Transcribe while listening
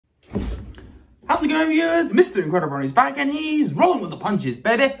How's it going, viewers? Mr. Incredi-Brony is back and he's rolling with the punches,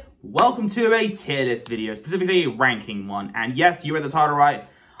 baby. Welcome to a tier list video, specifically a ranking one. And yes, you read the title right.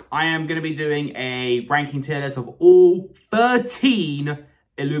 I am going to be doing a ranking tier list of all 13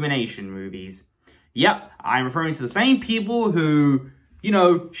 Illumination movies. Yep, I'm referring to the same people who, you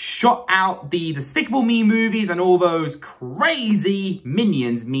know, shot out the Despicable Me movies and all those crazy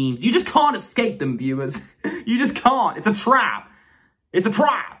Minions memes. You just can't escape them, viewers. You just can't. It's a trap. It's a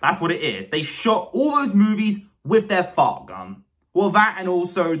trap. That's what it is. They shot all those movies with their fart gun. Well, that and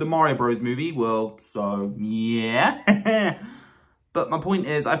also the Mario Bros movie. Well, so, yeah. But my point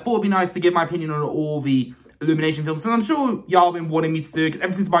is, I thought it'd be nice to give my opinion on all the Illumination films. And I'm sure y'all been wanting me to do,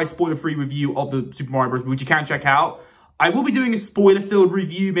 ever since my spoiler-free review of the Super Mario Bros. Movie, which you can check out. I will be doing a spoiler-filled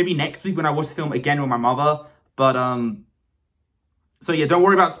review maybe next week when I watch the film again with my mother. But, so yeah, don't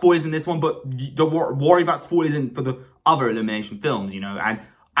worry about spoilers in this one, but don't worry about spoilers for the other Illumination films, you know. And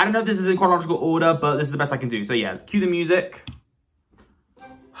I don't know if this is in chronological order, but this is the best I can do. So yeah, cue the music.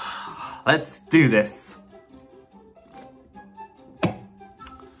 Let's do this.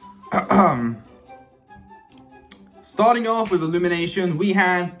 Starting off with Illumination, we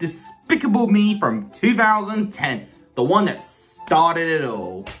had Despicable Me from 2010. The one that started it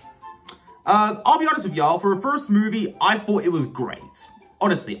all. I'll be honest with y'all, for a first movie, I thought it was great.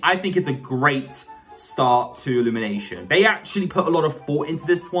 Honestly, I think it's a great start to Illumination. They actually put a lot of thought into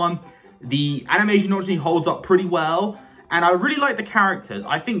this one. The animation actually holds up pretty well. And I really like the characters.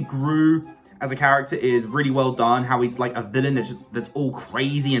 I think Gru as a character is really well done. How he's like a villain that's all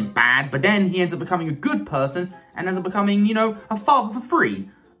crazy and bad. But then he ends up becoming a good person and ends up becoming, you know, a father for 3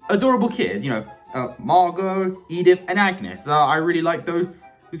 adorable kids. You know, Margot, Edith, and Agnes. I really like those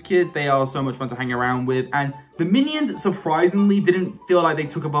kids. They are so much fun to hang around with. And the Minions, surprisingly, didn't feel like they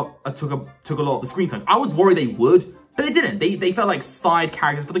took a lot of the screen time. I was worried they would, but they didn't. They felt like side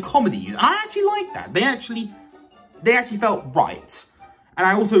characters for the comedy use. And I actually like that. They actually felt right. And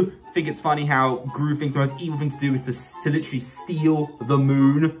I also think it's funny how Gru thinks the most evil thing to do is to literally steal the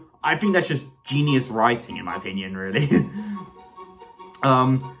moon. I think that's just genius writing, in my opinion, really.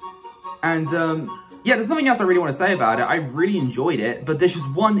 Yeah, there's nothing else I really want to say about it. I really enjoyed it, but there's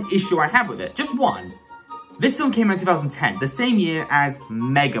just one issue I have with it. Just one. This film came out in 2010, the same year as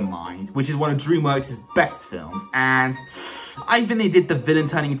Megamind, which is one of DreamWorks' best films. And I think they did the villain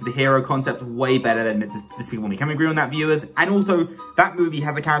turning into the hero concept way better than Despicable Me. Can we agree on that, viewers? And also, that movie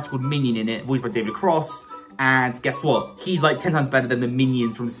has a character called Minion in it, voiced by David Cross. And guess what? He's like 10 times better than the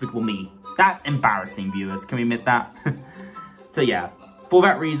Minions from Despicable Me. That's embarrassing, viewers. Can we admit that? So yeah. For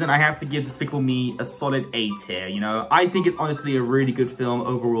that reason, I have to give Despicable Me a solid A tier, you know. I think it's honestly a really good film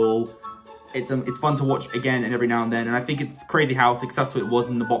overall. It's fun to watch again and every now and then, and I think it's crazy how successful it was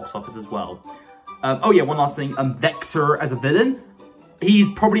in the box office as well. Oh yeah, one last thing, Vector as a villain.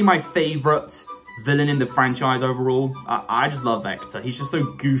 He's probably my favourite villain in the franchise overall. I just love Vector. He's just so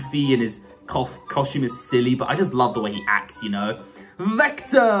goofy and his costume is silly, but I just love the way he acts, you know.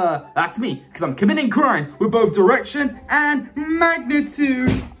 Vector! That's me, because I'm committing crimes with both direction and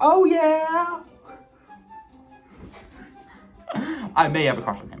magnitude. Oh yeah! I may have a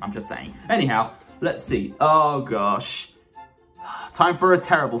crush on him, I'm just saying. Anyhow, let's see. Oh gosh. Time for a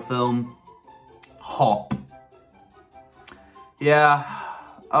terrible film. Hop. Yeah.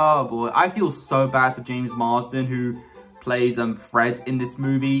 Oh boy. I feel so bad for James Marsden, who plays Fred in this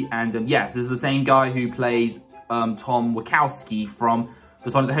movie. And yes, this is the same guy who plays Tom Wachowski from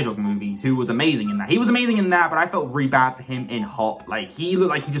the Sonic the Hedgehog movies, who was amazing in that. He was amazing in that, but I felt really bad for him in Hop. Like, he looked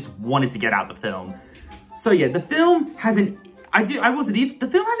like he just wanted to get out the film. So yeah, the film has the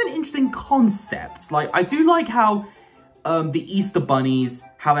film has an interesting concept. Like, I do like how the Easter bunnies,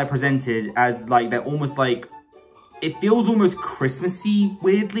 how they're presented as like, they're almost like, it feels almost Christmassy,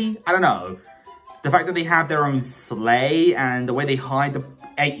 weirdly. I don't know. The fact that they have their own sleigh and the way they hide the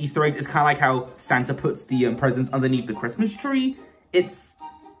Easter eggs is kind of like how Santa puts the presents underneath the Christmas tree. It's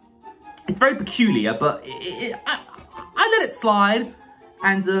very peculiar, but I let it slide.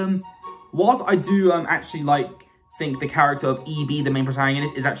 And whilst I do actually think the character of E.B., the main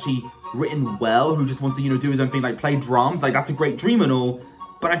protagonist, is actually written well, who just wants to, you know, do his own thing, like play drums, like that's a great dream and all.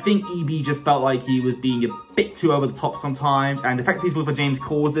 But I think E.B. just felt like he was being a bit too over the top sometimes, and the fact that he's with for James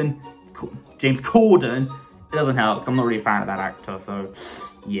Corden, it doesn't help, because I'm not really a fan of that actor, so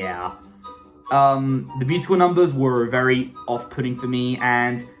yeah. The musical numbers were very off-putting for me,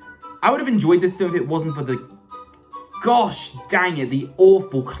 and I would have enjoyed this film if it wasn't for the, gosh dang it, the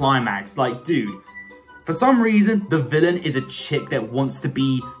awful climax. Like, dude, for some reason, the villain is a chick that wants to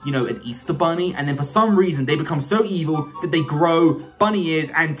be, you know, an Easter bunny, and then for some reason, they become so evil that they grow bunny ears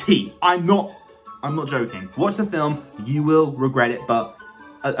and teeth. I'm not joking. Watch the film, you will regret it, but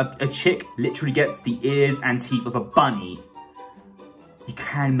a chick literally gets the ears and teeth of a bunny. You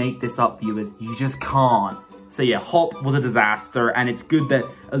can make this up, viewers. You just can't. So yeah, Hop was a disaster, and it's good that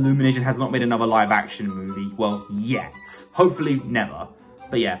Illumination has not made another live-action movie. Well, yet. Hopefully, never.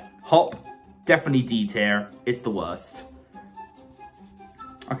 But yeah, Hop, definitely D tier. It's the worst.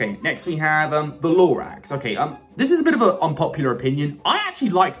 Okay, next we have the Lorax. Okay, this is a bit of an unpopular opinion. I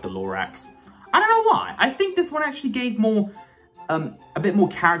actually liked the Lorax. I don't know why. I think this one actually gave more, a bit more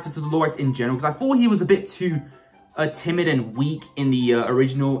character to the Lorax in general, because I thought he was a bit too timid and weak in the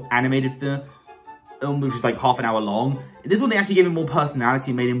original animated film, which is like half an hour long. This one, they actually gave him more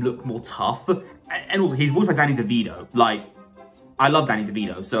personality and made him look more tough. And also, he's voiced by Danny DeVito. Like, I love Danny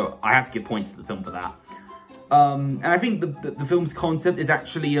DeVito, so I have to give points to the film for that. And I think the film's concept is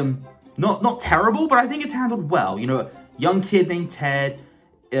actually not terrible, but I think it's handled well. You know, a young kid named Ted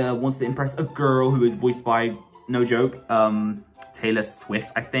wants to impress a girl who is voiced by, no joke, Taylor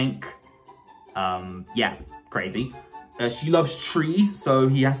Swift, I think. Yeah, it's crazy. She loves trees, so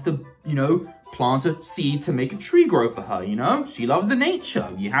he has to, you know, plant a seed to make a tree grow for her, you know? She loves the nature.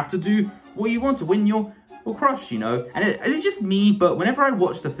 You have to do what you want to win your crush, you know? And it's just me, but whenever I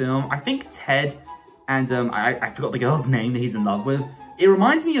watch the film, I think Ted and, I forgot the girl's name that he's in love with. It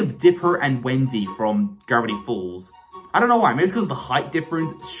reminds me of Dipper and Wendy from Gravity Falls. I don't know why, maybe it's because of the height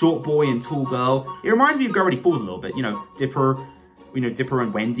difference, short boy and tall girl. It reminds me of Gravity Falls a little bit, you know, Dipper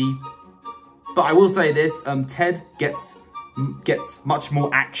and Wendy. But I will say this, Ted gets much more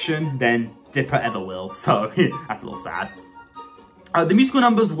action than Dipper ever will, so that's a little sad. The musical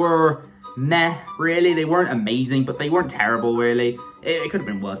numbers were meh, really. They weren't amazing, but they weren't terrible, really. It could have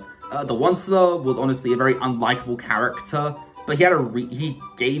been worse. The Onceler was honestly a very unlikable character, but he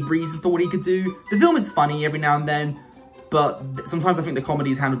gave reasons for what he could do. The film is funny every now and then, but sometimes I think the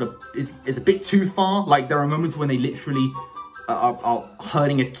comedy is handled is a bit too far. Like, there are moments when they literally are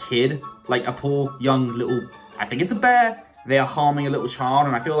hurting a kid, like a poor young little, I think it's a bear. They are harming a little child,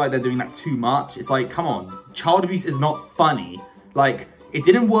 and I feel like they're doing that too much. It's like, come on, child abuse is not funny. Like, it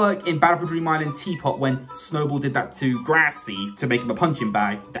didn't work in Battle for Dream Island Teapot when Snowball did that to Grassy to make him a punching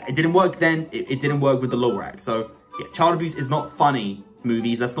bag. It didn't work then, it didn't work with the Lorax. So, yeah, child abuse is not funny,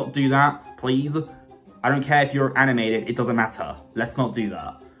 movies. Let's not do that, please. I don't care if you're animated, it doesn't matter. Let's not do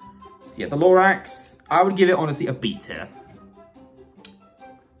that. So, yeah, the Lorax, I would give it, honestly, a B tier.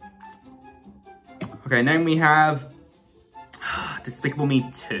 Okay, and then we have Despicable Me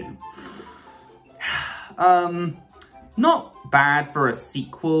 2. Not bad for a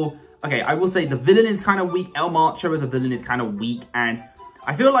sequel. Okay, I will say the villain is kind of weak. El Macho as a villain is kind of weak, and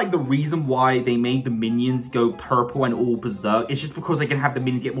I feel like the reason why they made the minions go purple and all berserk is just because they can have the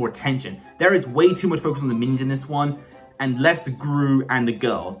minions get more attention. There is way too much focus on the minions in this one, and less Gru and the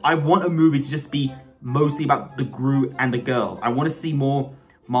girls. I want a movie to just be mostly about the Gru and the girls. I want to see more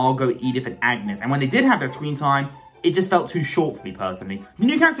Margot, Edith, and Agnes. And when they did have that screen time, it just felt too short for me, personally. The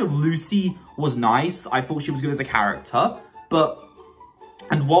new character of Lucy was nice. I thought she was good as a character.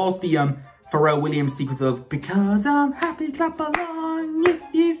 And whilst the Pharrell Williams sequence of "Because I'm happy, clap along if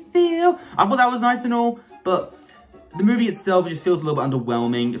you feel," I thought that was nice and all, but the movie itself just feels a little bit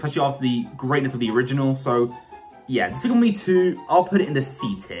underwhelming, especially after the greatness of the original. So yeah, Despicable Me 2, I'll put it in the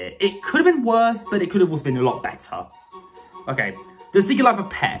C tier. It could have been worse, but it could have also been a lot better. Okay, The Secret Life of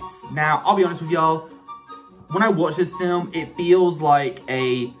Pets. Now, I'll be honest with y'all, when I watch this film, it feels like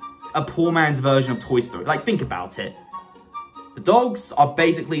a poor man's version of Toy Story. Like, think about it. The dogs are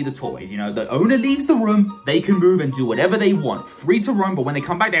basically the toys, you know. The owner leaves the room, they can move and do whatever they want. Free to roam, but when they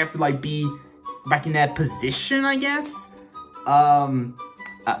come back, they have to, like, be back in their position, I guess.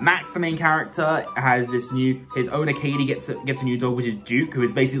 Max, the main character, has his owner Katie gets a new dog, which is Duke, who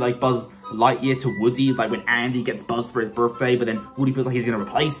is basically like Buzz Lightyear to Woody, like when Andy gets Buzz for his birthday, but then Woody feels like he's gonna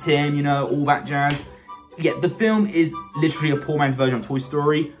replace him, you know, all that jazz. Yeah, the film is literally a poor man's version of Toy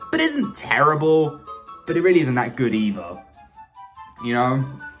Story, but it isn't terrible, but it really isn't that good either. You know,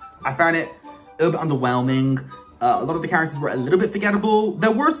 I found it a little bit underwhelming. A lot of the characters were a little bit forgettable.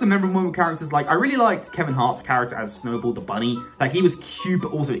 There were some memorable characters, like, I really liked Kevin Hart's character as Snowball the Bunny. Like, he was cute,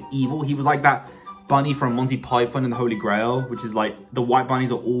 but also evil. He was like that bunny from Monty Python and the Holy Grail, which is like, the white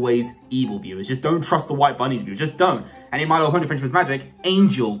bunnies are always evil, viewers. Just don't trust the white bunnies, viewers. Just don't. And in My Little Pony Friendship is Magic,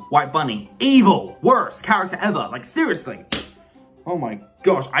 Angel, white bunny, evil, worst character ever. Like, seriously. Oh my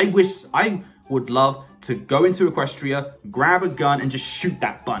gosh, I would love to go into Equestria, grab a gun, and just shoot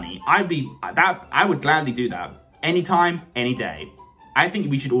that bunny. I would gladly do that. Anytime, any day. I think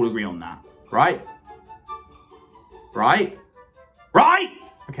we should all agree on that, right? Right? Right?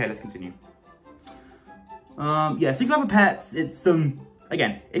 Okay, let's continue. Yeah, Secret Life of Pets, it's,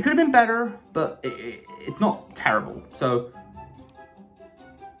 again, it could have been better, but it's not terrible. So,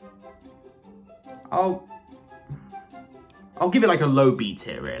 I'll give it like a low B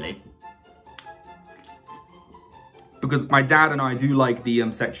tier, really. Because my dad and I do like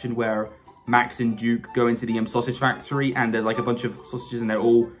the section where Max and Duke go into the sausage factory, and there's like a bunch of sausages and they're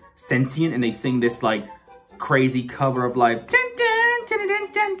all sentient, and they sing this like crazy cover of like dun, dun, dun,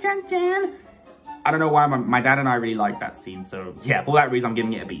 dun, dun, dun, dun. I don't know why my dad and I really like that scene, so yeah, for that reason I'm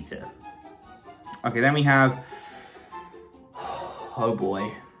giving it a B tier. Okay, then we have, oh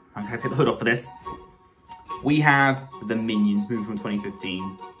boy, I'm gonna take the hood off for this. We have the Minions movie from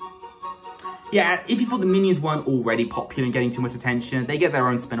 2015. Yeah, if you thought the Minions weren't already popular and getting too much attention, they get their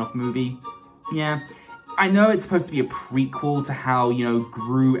own spin-off movie. Yeah, I know it's supposed to be a prequel to how, you know,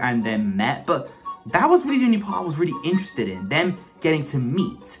 Gru and them met, but that was really the only part I was really interested in, them getting to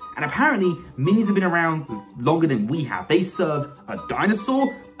meet. And apparently, Minions have been around longer than we have. They served a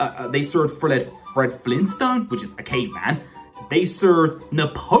dinosaur, they served Fred Flintstone, which is a caveman. They served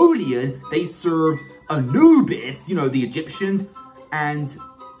Napoleon, they served Anubis, you know, the Egyptians, and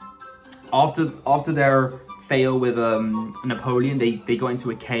after their fail with Napoleon, they got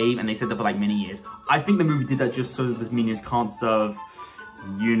into a cave and they said that for like many years. I think the movie did that just so that the Minions can't serve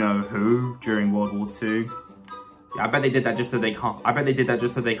you-know-who during World War II. Yeah, I bet they did that just so they can't. I bet they did that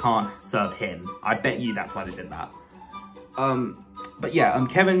just so they can't serve him. I bet you that's why they did that. But yeah,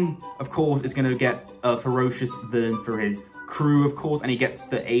 Kevin, of course, is gonna get a ferocious villain for his crew, of course, and he gets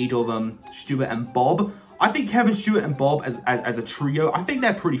the aid of Stuart and Bob. I think Kevin, Stuart, and Bob as a trio, I think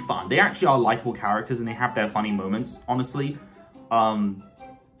they're pretty fun. They actually are likable characters and they have their funny moments, honestly. I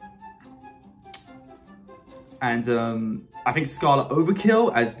think Scarlet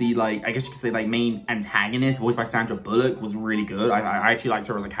Overkill as the, like, I guess you could say, like, main antagonist, voiced by Sandra Bullock, was really good. I actually liked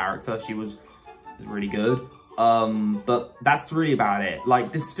her as a character. She was really good. But that's really about it.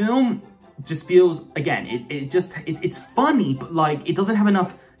 Like, this film just feels, again, it's funny, but, like, it doesn't have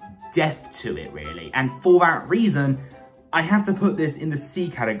enough depth to it, really. And for that reason, I have to put this in the C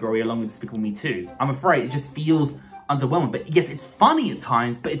category along with Despicable Me 2. I'm afraid it just feels underwhelming. But yes, it's funny at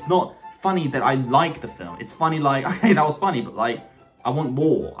times, but it's not funny that I like the film. It's funny like, okay, that was funny, but like, I want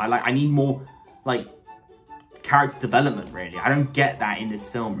more. I need more, like, character development, really. I don't get that in this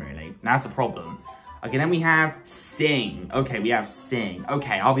film, really. And that's a problem. Okay, then we have Sing. Okay, we have Sing.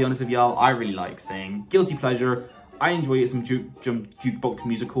 Okay, I'll be honest with y'all, I really like Sing. Guilty pleasure. I enjoy it, some jukebox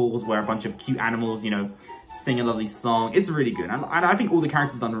musicals where a bunch of cute animals, you know, sing a lovely song. It's really good. And I think all the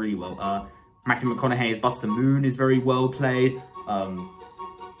characters done really well. Matthew McConaughey as Buster Moon is very well played.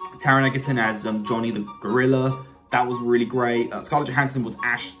 Taron Egerton as Johnny the Gorilla. That was really great. Scarlett Johansson was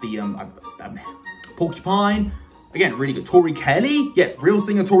Ash the porcupine. Again, really good. Tori Kelly. Yeah, real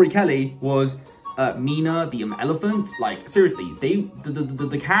singer Tori Kelly was Mina the elephant. Like, seriously,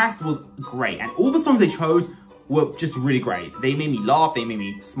 the cast was great. And all the songs they chose were just really great. They made me laugh, they made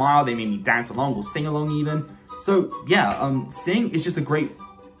me smile, they made me dance along or sing along even. So yeah, Sing is just a great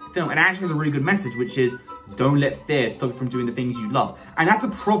film and it actually has a really good message, which is don't let fear stop you from doing the things you love. And that's a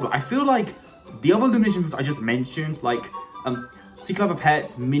problem. I feel like the other Illumination films I just mentioned, like Secret Life of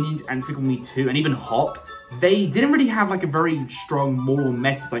Pets, Minions, and Despicable Me 2, and even Hop, they didn't really have like a very strong moral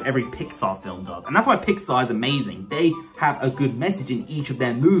message like every Pixar film does. And that's why Pixar is amazing. They have a good message in each of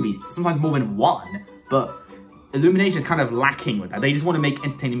their movies, sometimes more than one, but Illumination is kind of lacking with that. They just want to make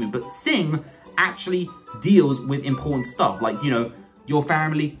entertaining movies. But Sing actually deals with important stuff. Like, you know, your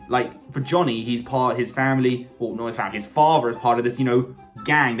family, like for Johnny, he's part of his family, well, not his family, his father is part of this, you know,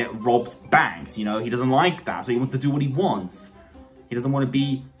 gang that robs banks. You know, he doesn't like that. So he wants to do what he wants. He doesn't want to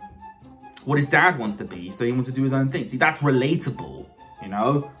be what his dad wants to be. So he wants to do his own thing. See, that's relatable, you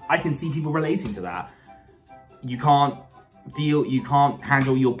know? I can see people relating to that. You can't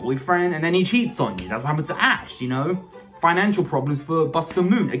handle your boyfriend and then he cheats on you. That's what happened to Ash, you know? Financial problems for Buster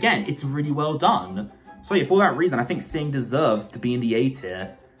Moon. Again, it's really well done. So yeah, for that reason, I think Sing deserves to be in the A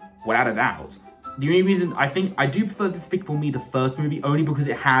tier, without a doubt. The only reason I do prefer Despicable Me, the first movie, only because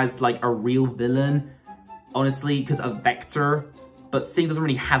it has like a real villain, honestly, because of Vector. But Sing doesn't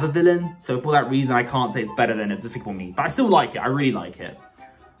really have a villain, so for that reason, I can't say it's better than Despicable Me. But I still like it, I really like it.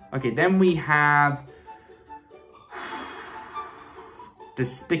 Okay, then we have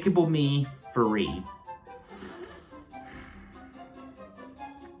Despicable Me 3.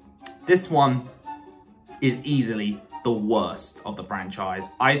 This one is easily the worst of the franchise.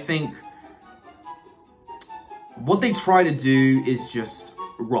 I think what they try to do is just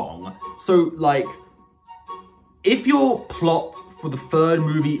wrong. So, like, if your plot for the third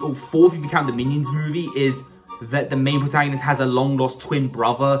movie, or fourth if you count the Minions movie, is that the main protagonist has a long-lost twin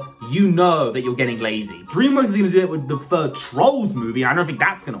brother, you know that you're getting lazy. DreamWorks is going to do it with the third Trolls movie, and I don't think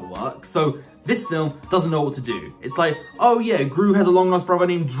that's going to work. So This film doesn't know what to do. It's like, oh yeah, Gru has a long-lost brother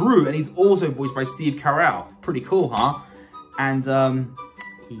named Drew, and he's also voiced by Steve Carell. Pretty cool, huh? And,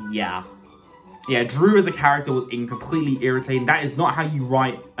 yeah. Yeah, Drew as a character was completely irritating. That is not how you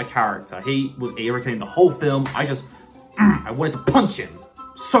write a character. He was irritating the whole film. I wanted to punch him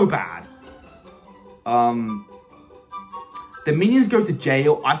so bad. The minions go to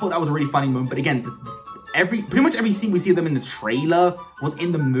jail. I thought that was a really funny moment, but again, pretty much every scene we see them in the trailer was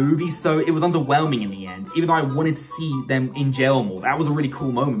in the movie, so it was underwhelming in the end, even though I wanted to see them in jail more. That was a really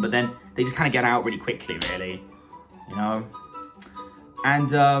cool moment, but then they just kind of get out really quickly, really, you know?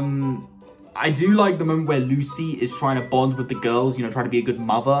 And I do like the moment where Lucy is trying to bond with the girls, you know, trying to be a good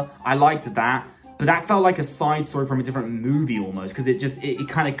mother. I liked that, but that felt like a side story from a different movie almost, because it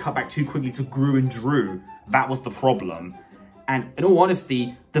kind of cut back too quickly to Gru and Drew. That was the problem. And in all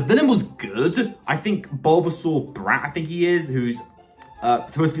honesty, the villain was good. I think Bulbasaur Brat, I think he is, who's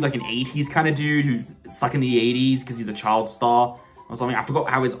supposed to be like an 80s kind of dude who's stuck in the 80s because he's a child star or something. I forgot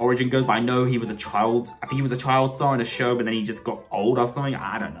how his origin goes, but I know he was a child. I think he was a child star in a show, but then he just got old or something.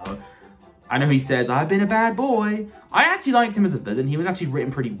 I don't know. I know he says, I've been a bad boy. I actually liked him as a villain. He was actually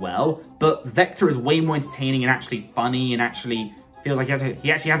written pretty well, but Vector is way more entertaining and actually funny and actually feels like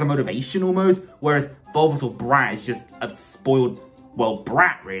he actually has a motivation almost, whereas Bulbasaur Brat is just a spoiled, well,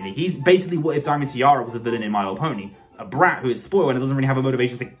 brat, really. He's basically what if Diamond Tiara was a villain in My Little Pony. A brat who is spoiled and doesn't really have a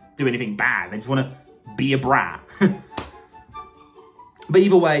motivation to do anything bad. They just want to be a brat. But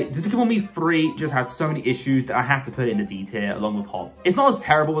either way, Despicable Me 3 just has so many issues that I have to put it in the D tier along with Hop. It's not as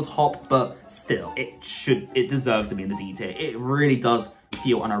terrible as Hop, but still, it deserves to be in the D tier. It really does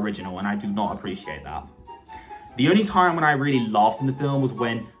feel unoriginal, and I do not appreciate that. The only time when I really laughed in the film was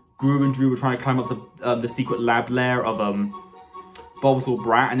when Gru and Drew were trying to climb up the secret lab lair of Bulbasaur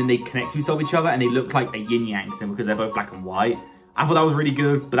Brat, and then they connect to each other, and they look like a yin-yang symbol because they're both black and white. I thought that was really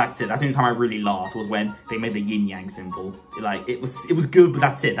good, but that's it. That's the only time I really laughed was when they made the yin-yang symbol. Like, it was good, but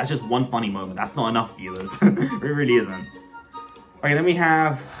that's it. That's just one funny moment. That's not enough, viewers. It really isn't. Okay, then we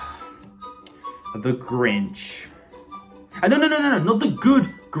have The Grinch. No, not the good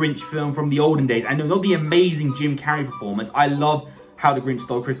Grinch film from the olden days. I know, not the amazing Jim Carrey performance. I love How the Grinch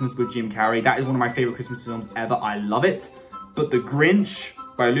Stole Christmas with Jim Carrey. That is one of my favorite Christmas films ever. I love it. But The Grinch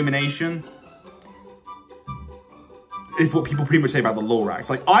by Illumination is what people pretty much say about the Lorax.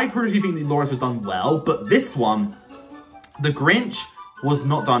 Like, I personally think the Lorax was done well, but this one, The Grinch, was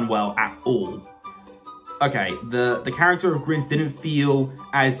not done well at all. Okay, the character of Grinch didn't feel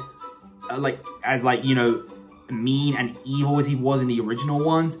as you know, mean and evil as he was in the original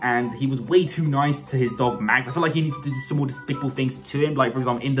ones, and he was way too nice to his dog Max. I feel like he needs to do some more despicable things to him. Like, for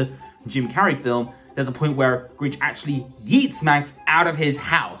example, in the Jim Carrey film, there's a point where Grinch actually yeets Max out of his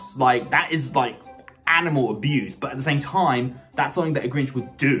house. Like, that is like animal abuse, but at the same time, that's something that a Grinch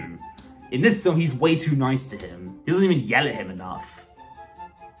would do. In this film, he's way too nice to him. He doesn't even yell at him enough.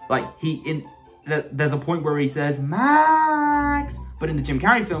 Like, there's a point where he says, Max! But in the Jim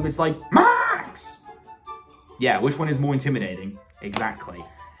Carrey film, it's like, Max! Yeah, which one is more intimidating? Exactly.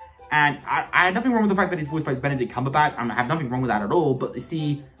 And I had nothing wrong with the fact that it's voiced by Benedict Cumberbatch. I have nothing wrong with that at all, but you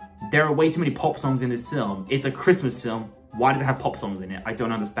see, there are way too many pop songs in this film. It's a Christmas film. Why does it have pop songs in it? I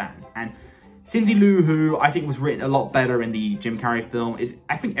don't understand. And Cindy Lou Who, I think, was written a lot better in the Jim Carrey film.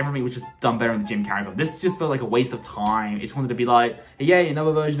 I think everything was just done better in the Jim Carrey film. This just felt like a waste of time. It just wanted to be like, yay,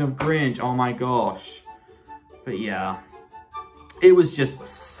 another version of Grinch. Oh my gosh. But yeah, it was just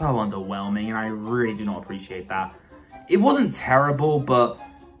so underwhelming, and I really do not appreciate that. It wasn't terrible, but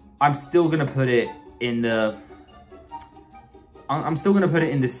I'm still gonna put it in the... I'm still gonna put it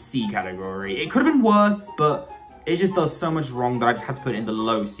in the C category. It could have been worse, but it just does so much wrong that I just had to put it in the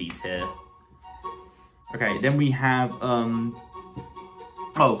low C tier. Okay, then we have, The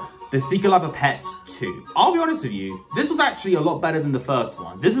Secret Life of Pets 2. I'll be honest with you, this was actually a lot better than the first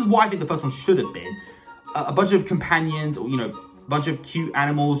one. This is what I think the first one should have been. A bunch of companions, or, you know, a bunch of cute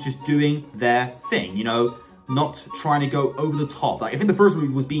animals just doing their thing, you know, not trying to go over the top. Like, I think the first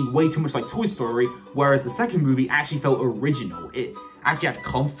movie was being way too much like Toy Story, whereas the second movie actually felt original. It actually had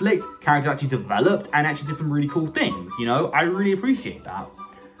conflict, characters actually developed, and actually did some really cool things, you know? I really appreciate that.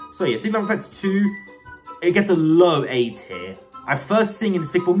 So yeah, Secret Life of Pets 2, it gets a low A tier. I prefer Sing and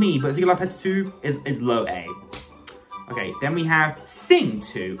Despicable Me, but Secret Life of Pets 2 is low A. Okay, then we have Sing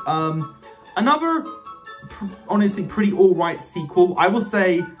 2. Another honestly pretty alright sequel. I will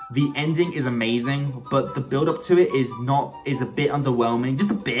say the ending is amazing, but the build up to it is a bit underwhelming. Just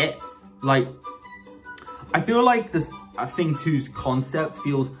a bit. Like, I feel like this Sing 2's concept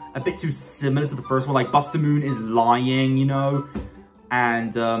feels a bit too similar to the first one. Like, Buster Moon is lying, you know?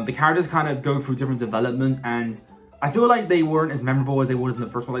 And the characters kind of go through different development, and I feel like they weren't as memorable as they was in the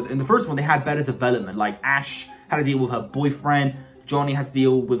first one. Like in the first one, they had better development. Like Ash had to deal with her boyfriend. Johnny had to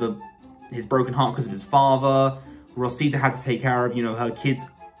deal with his broken heart because of his father. Rosita had to take care of, you know, her kids.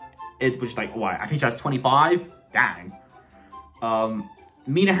 Which is like, what? I think she has 25? Dang.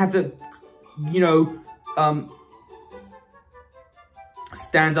 Mina had to, you know,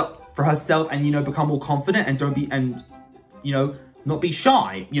 stand up for herself and, you know, become more confident and you know, not be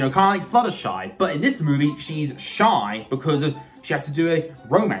shy. You know, kind of like Fluttershy. But in this movie, she's shy because she has to do a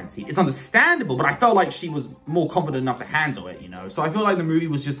romance scene. It's understandable, but I felt like she was more confident enough to handle it, you know? So I feel like the movie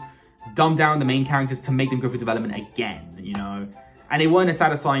was just dumbed down the main characters to make them go through development again, you know? And they weren't as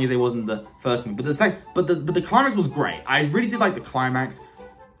satisfying as they was in the first movie. But the climax was great. I really did like the climax.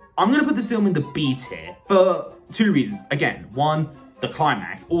 I'm gonna put this film in the B tier for 2 reasons. Again, one, the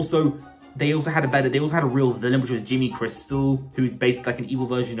climax. Also, they also had a real villain, which was Jimmy Crystal, who's basically like an evil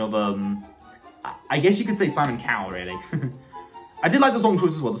version of I guess you could say Simon Cowell, really. I did like the song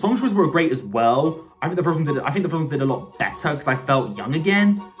choices as well. The song choices were great as well. I think the first one did a lot better because I felt young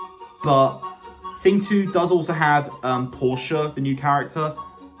again. But Sing 2 does also have Portia, the new character.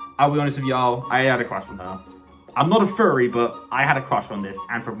 I'll be honest with y'all, I had a crush on her. I'm not a furry, but I had a crush on this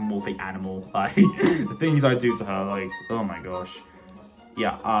anthropomorphic animal. Like, the things I do to her, like, oh my gosh.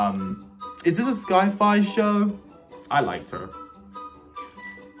 Yeah, is this a sci-fi show? I liked her.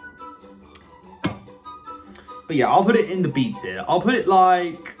 But yeah, I'll put it in the B tier. I'll put it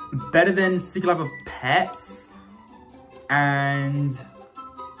like better than Secret Life of Pets and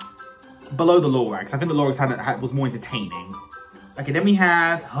below the Lorax. I think the Lorax was more entertaining. Okay, then we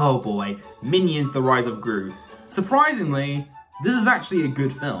have, oh boy, Minions: The Rise of Gru. Surprisingly, this is actually a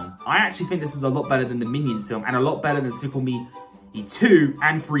good film. I actually think this is a lot better than the Minions film and a lot better than Despicable Me 2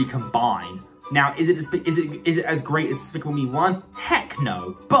 and 3 combined. Now, is it as great as Despicable Me 1? Heck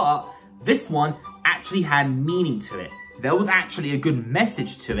no. But this one actually had meaning to it. There was actually a good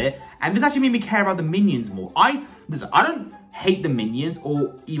message to it, and this actually made me care about the Minions more. Listen, I don't hate the Minions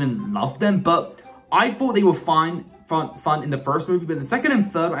or even love them, but I thought they were fun in the first movie, but in the second and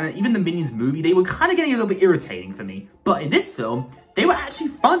third, and even the Minions movie, they were kind of getting a little bit irritating for me. But in this film, they were actually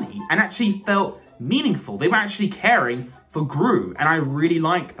funny and actually felt meaningful. They were actually caring for Gru, and I really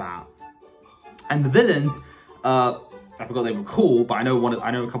liked that. And the villains, I forgot they were called, but I know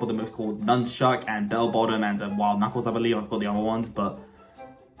a couple of them were called Nunchuck and Bell Bottom and Wild Knuckles, I believe. I forgot the other ones, but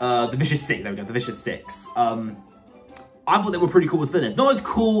the Vicious Six. There we go, the Vicious Six. I thought they were pretty cool as villains. Not as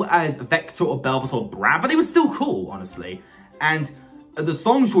cool as Vector or Belvis or Brad, but they were still cool, honestly. And the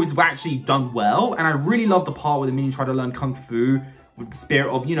song choices were actually done well, and I really loved the part where the Minions tried to learn Kung Fu with the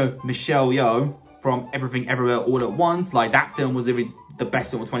spirit of, you know, Michelle Yeoh from Everything Everywhere All at Once. Like, that film was the best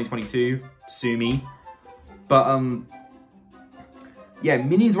film of 2022. Sue me. But, yeah,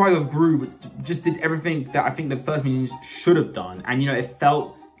 Minions Rise of Gru just did everything that I think the first Minions should have done. And, you know, it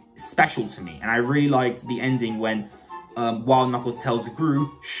felt special to me. And I really liked the ending when Wild Knuckles tells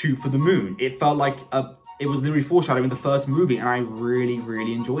Gru, shoot for the moon. It felt like it was literally foreshadowing the first movie, and I really,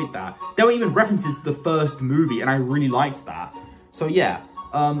 really enjoyed that. There were even references to the first movie, and I really liked that. So, yeah.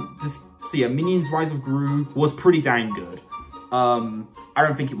 Minions Rise of Gru was pretty dang good. I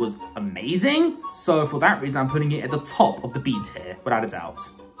don't think it was amazing, so for that reason, I'm putting it at the top of the B tier, without a doubt.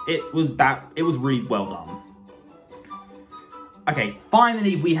 It was really well done. Okay,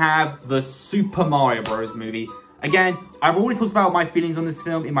 finally, we have the Super Mario Bros. Movie. Again, I've already talked about my feelings on this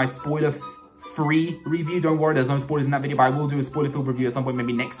film in my spoiler-free review. Don't worry, there's no spoilers in that video, but I will do a spoiler-filled review at some point,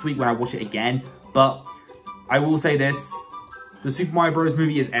 maybe next week when I watch it again. But I will say this, the Super Mario Bros.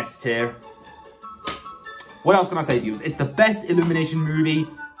 Movie is S tier. What else can I say to you? It's the best Illumination movie.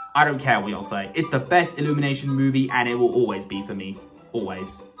 I don't care what y'all say. It's the best Illumination movie, and it will always be for me. Always.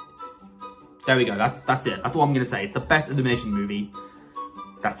 There we go. That's it. That's all I'm going to say. It's the best Illumination movie.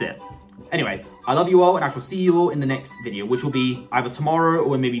 That's it. Anyway, I love you all, and I shall see you all in the next video, which will be either tomorrow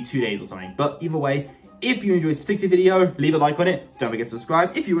or in maybe 2 days or something. But either way, if you enjoyed this particular video, leave a like on it. Don't forget to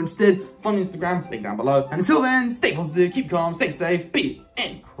subscribe. If you're interested, follow me on Instagram, link down below. And until then, stay positive, keep calm, stay safe, be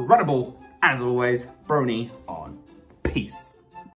incredible. As always, Brony on. Peace.